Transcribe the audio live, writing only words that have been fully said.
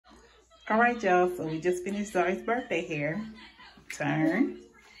All right, y'all. So we just finished Zari's birthday hair. Turn.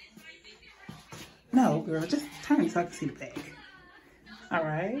 No, girl, just turn so I can see the back. All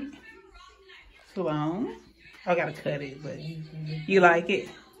right. Flown. I gotta cut it, but you like it?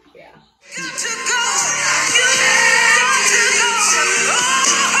 Yeah.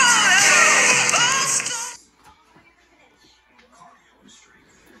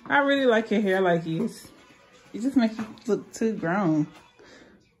 I really like your hair like this. It just makes you look too grown.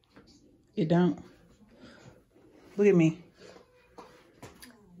 It don't. Look at me.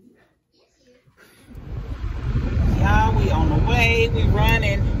 Y'all, we on the way. We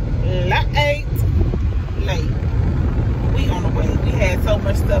running late. We on the way. We had so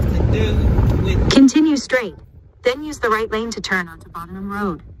much stuff to do. Continue straight. Then use the right lane to turn onto Bottom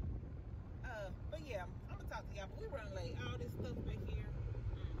Road. But yeah, I'm gonna talk to y'all. But we running late. All this stuff back here.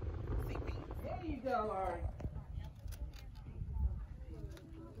 CP. There you go, Laurie.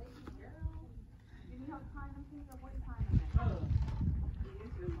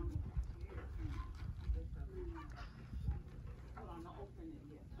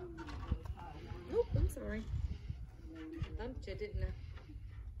 Oh, I'm sorry. Bumped you, didn't I?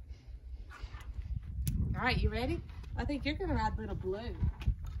 All right, you ready? I think you're gonna ride Little Blue.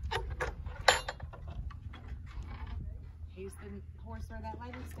 He's the horse where that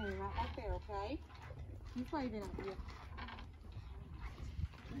lady's standing right back there, okay? He's waving at you.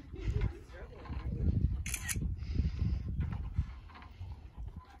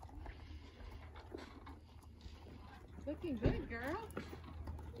 Looking good, girl.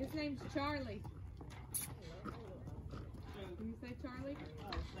 His name's Charlie. Can you say Charlie?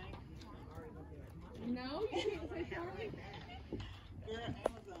 Oh, thank you. No, you can't say Charlie. Girl,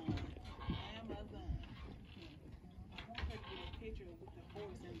 Amazon. I want her to get a picture with the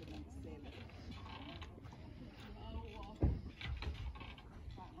horse and the number 7.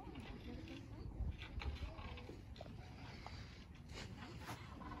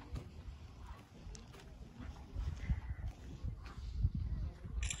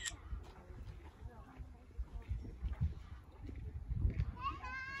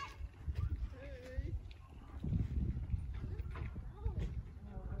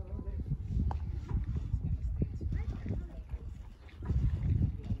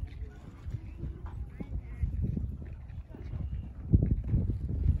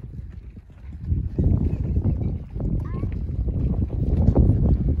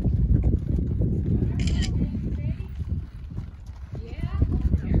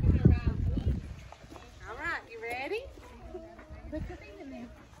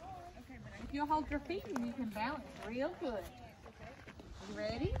 If you'll hold your feet and you can balance real good. You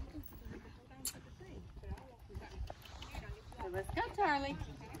ready? So let's go, Charlie.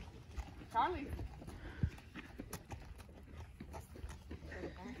 Charlie.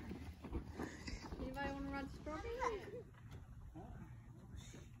 Anybody want to ride the strawberry?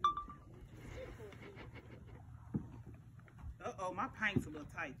 Uh-oh, my pants a little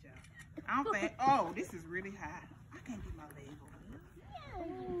tight, y'all. I don't think, oh, this is really high. I can't get my leg over this.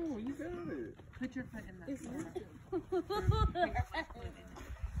 Oh, you got it. Put your foot in the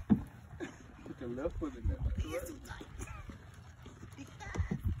Put your left foot in there. It's too tight.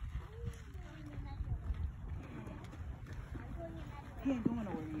 He ain't going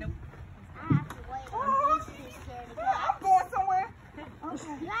nowhere. Nope. I have to wait on this to I'm going somewhere.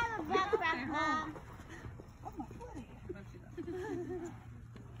 Okay. You have a backpack, Mom. Oh, my foot.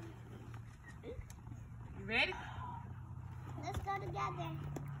 You ready? Let's go together.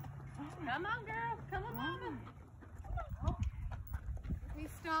 Come on, girl. Come on, Mama. He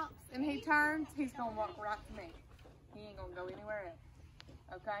stops and he turns. He's going to walk right to me. He ain't going to go anywhere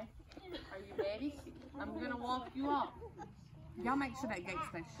else. Okay? Are you ready? I'm going to walk you off. Y'all make sure that gate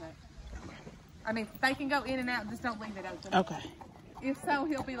stays shut. I mean, they can go in and out. Just don't leave it open. Okay. If so,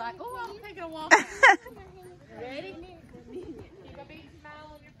 he'll be like, oh, I'm taking a walk. Ready? Keep a big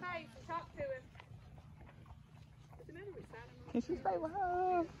smile on your face and talk to him. Can she stay with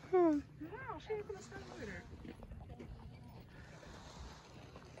her? No, she ain't gonna stay with her.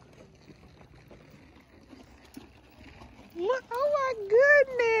 Look, oh my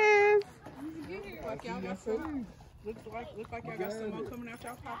goodness. Like y'all got some. Looks like y'all got someone coming out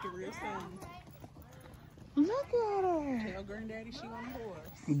y'all pocket real soon. Look at her. Tell Granddaddy she on the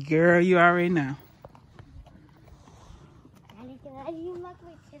horse. Girl, you already know. Daddy, can I you look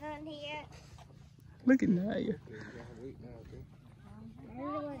like sit on here? Look at Naya.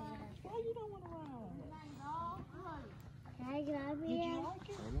 Why you don't want to ride? Can I get out of here? Did you like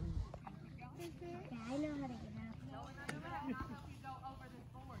it? Yeah, I know how to get out.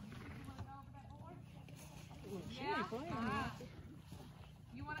 She ain't playing.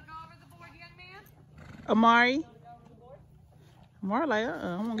 You want to go over the board? Amari. Amari like,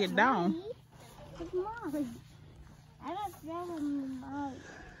 I'm gonna get down. It's Molly. I don't know Molly.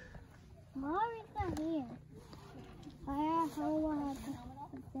 Molly's not here. I don't know what happened.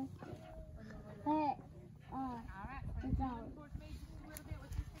 But, it's out.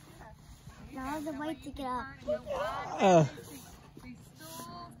 Now the way to get up. These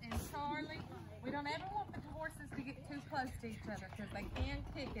stools and Charlie, we don't ever want the horses to get too close to each other because they can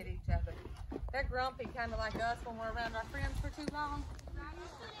kick at each other. They're grumpy, kind of like us when we're around our friends for too long. I was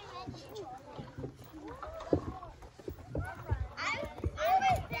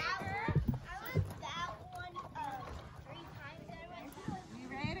that one 3 times that I went to. You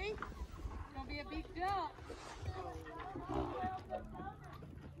ready? It's gonna be a big jump.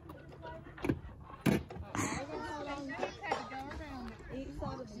 Each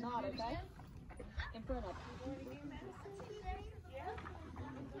side of the knot, okay? In front of you. You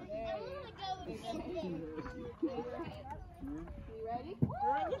ready?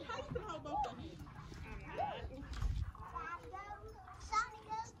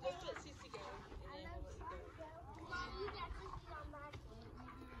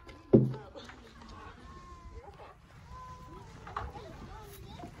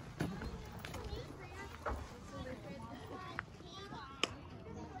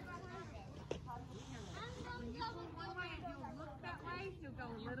 You'll go a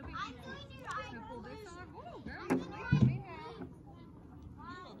little bit easier. You'll pull this arm. Oh, girl, you leave me now.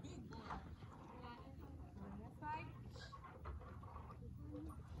 This way.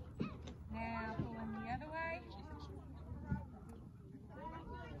 Now pulling the other way.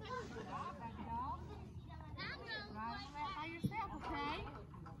 Back it off. Right by yourself, okay?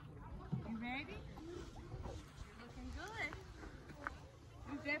 You ready? Looking good.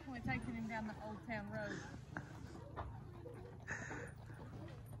 You've definitely taken him down the Old Town Road.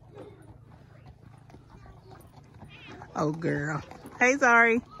 Oh, girl. Hey,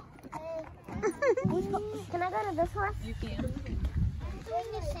 Zari. Can I go to this one? You can.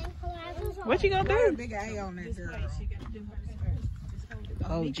 What you gonna do? Big A on that girl.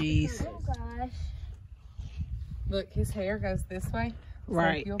 Oh, jeez. Oh gosh. Look, his hair goes this way. So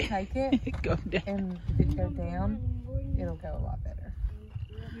Right. if you'll take it, Go down. and if it goes down, it'll go a lot better.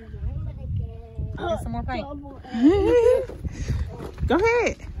 Get some more paint. Go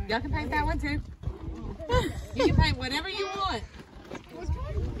ahead. Y'all can paint that one too. You can paint whatever you want.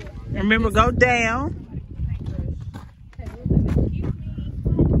 Remember, go down.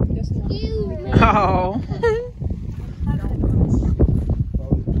 Oh.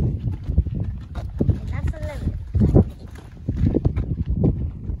 That's the limit.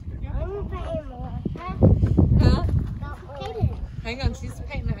 I'm painting more. Huh? Don't paint it. Hang on, she's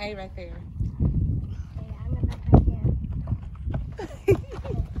painting an A right there. I'm gonna paint here.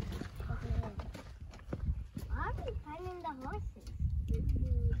 I'm painting the horses.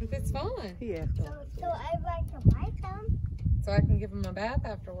 If it's fun. Yeah. So I like to bite them. So I can give him a bath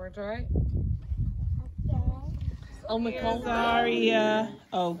afterwards, right? Okay. Oh, Nicole. Sorry.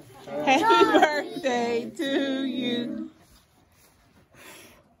 Oh. Happy birthday to you.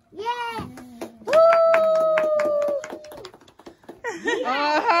 Yeah. Woo!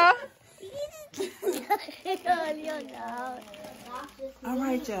 Uh-huh. All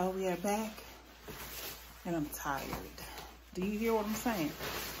right, y'all. We are back. And I'm tired. Do you hear what I'm saying?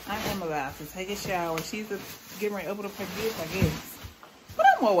 I am about to take a shower. She's getting ready to open up her gift, I guess. But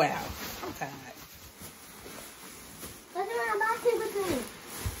I'm more out. I'm tired.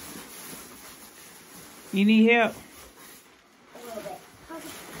 You need help? A little bit.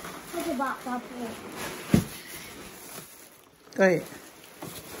 Put the box up here. Go ahead.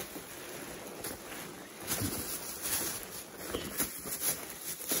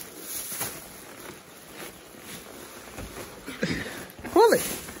 Pull it.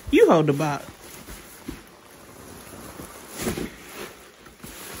 You hold the box.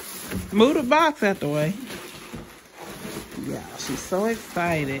 Move the box out the way. Yeah, she's so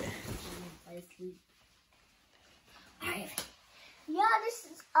excited. Yeah, this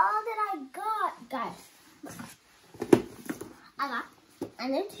is all that I got, guys. I got a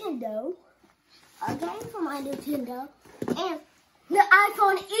Nintendo, a game for my Nintendo, and the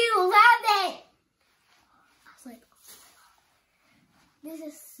iPhone 11. I was like, this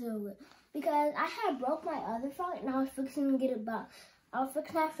is so good. Because I had broke my other phone and I was fixing to get it back. I was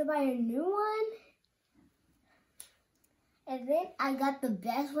fixing to have to buy a new one. And then I got the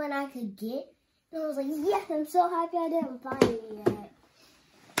best one I could get. And I was like, yes, I'm so happy I didn't buy it yet.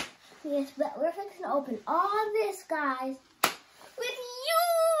 Yes, but we're fixing to open all this, guys, with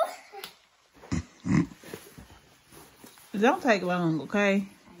you. Don't take long, okay?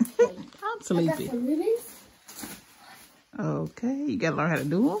 Don't got Sleepy. some ribbons. Okay, you gotta learn how to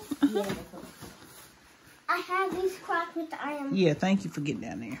do them. Yeah. I have these crocs with the iron. Yeah, thank you for getting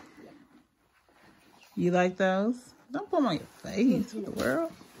down there. You like those? Don't put them on your face. What the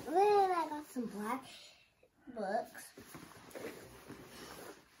world? Then I got some black books.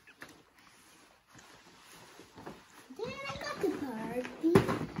 Then I got the Barbie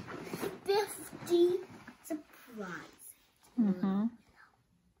 50 surprise. Mm-hmm.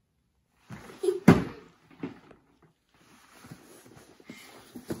 Then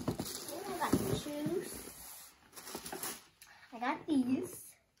I got the shoes. I got these.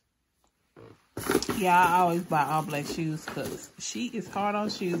 Yeah, I always buy all black shoes because she is hard on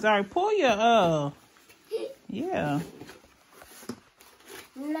shoes. All right, pull your, yeah.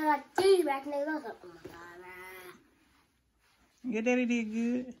 And I got these back and they look up. Oh my god. Your daddy did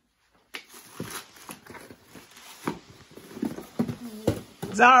good.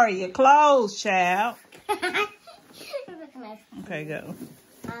 Zari, your clothes, child. Okay, go.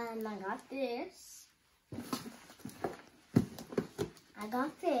 And I got this. I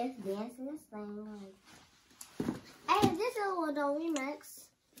got this. Dancing this thing. And this is a little remix.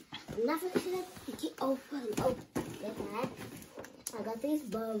 Nothing to get open. Oh, get that. I got these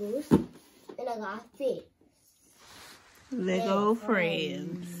bubbles. And I got this. Lego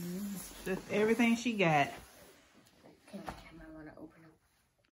friends. That's everything she got.